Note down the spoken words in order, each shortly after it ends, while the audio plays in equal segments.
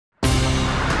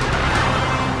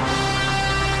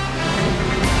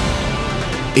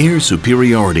Air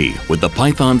superiority with the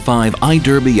Python 5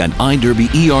 Eider B and Eider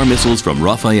BER missiles from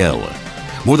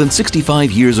RAFAEL. More than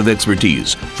 65 years of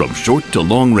expertise, from short to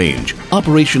long range,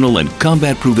 operational and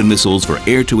combat-proven missiles for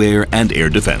air-to-air and air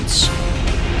defense.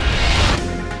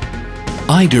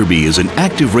 Eider B is an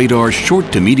active radar short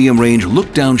to medium range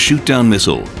look-down shoot-down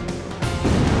missile.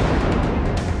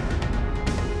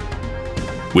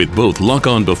 With both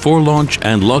lock-on before launch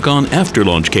and lock-on after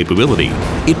launch capability,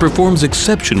 it performs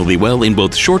exceptionally well in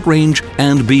both short range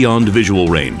and beyond visual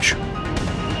range.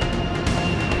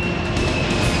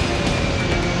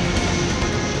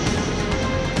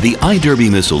 The Eider B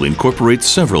missile incorporates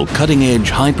several cutting-edge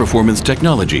high-performance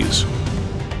technologies.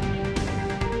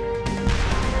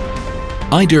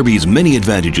 Eider B's many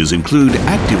advantages include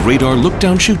active radar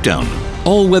look-down shoot-down,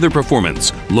 all-weather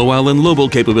performance, low-al and low-vol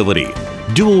capability,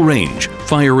 dual range,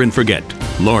 fire and forget,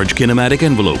 large kinematic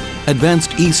envelope,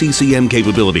 advanced ECCM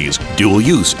capabilities,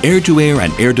 dual-use air-to-air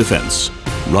and air defense.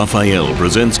 RAFAEL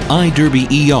presents Eider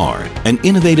BER, an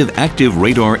innovative active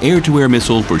radar air-to-air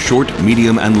missile for short,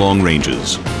 medium and long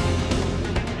ranges.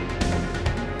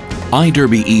 Eider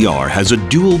BER has a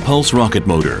dual pulse rocket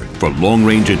motor for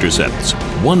long-range intercepts,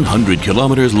 100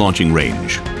 kilometers launching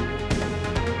range.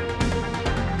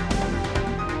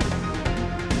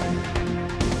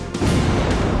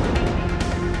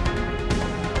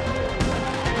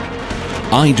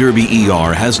 Eider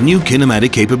BER has new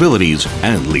kinematic capabilities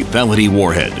and lethality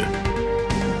warhead.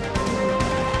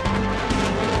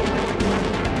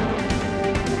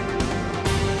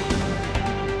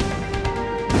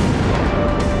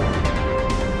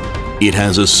 It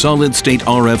has a solid-state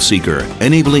RF seeker,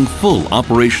 enabling full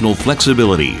operational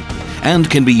flexibility,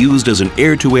 and can be used as an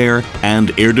air-to-air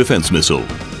and air defense missile.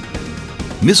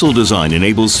 Missile design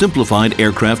enables simplified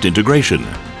aircraft integration.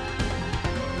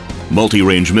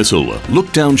 Multi-range missile,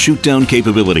 look-down shoot-down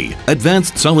capability,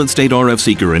 advanced solid-state RF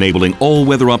seeker enabling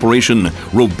all-weather operation,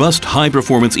 robust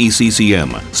high-performance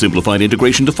ECCM, simplified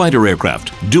integration to fighter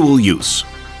aircraft, dual use.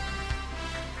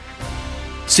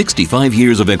 65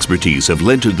 years of expertise have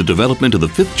led to the development of the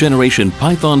 5th generation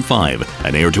Python 5,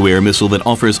 an air-to-air missile that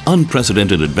offers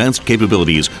unprecedented advanced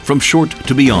capabilities from short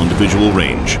to beyond visual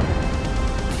range.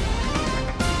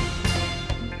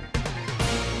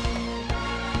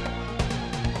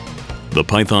 The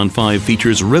Python 5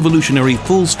 features revolutionary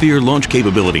full-sphere launch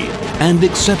capability and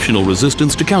exceptional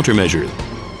resistance to countermeasure.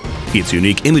 Its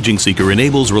unique imaging seeker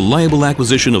enables reliable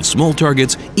acquisition of small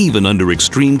targets even under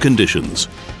extreme conditions.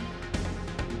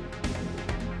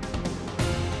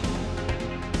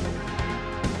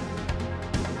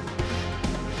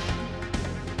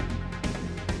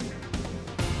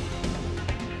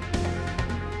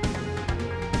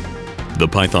 The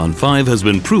Python 5 has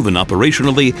been proven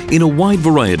operationally in a wide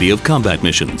variety of combat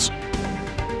missions.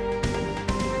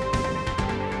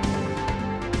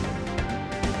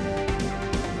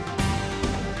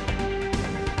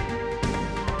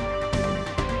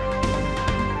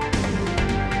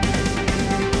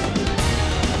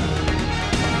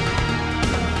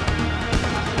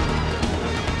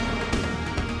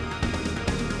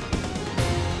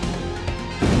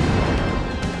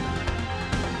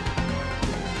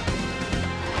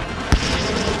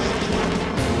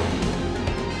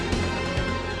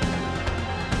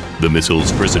 The missile's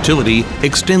versatility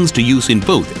extends to use in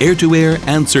both air-to-air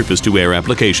and surface-to-air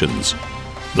applications.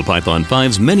 The Python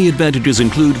 5's many advantages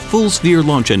include full-sphere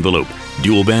launch envelope,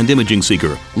 dual-band imaging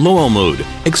seeker, low-al mode,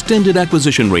 extended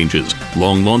acquisition ranges,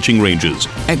 long launching ranges,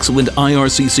 excellent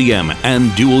IRCCM,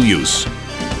 and dual use.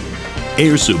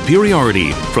 Air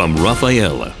superiority from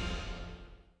RAFAEL.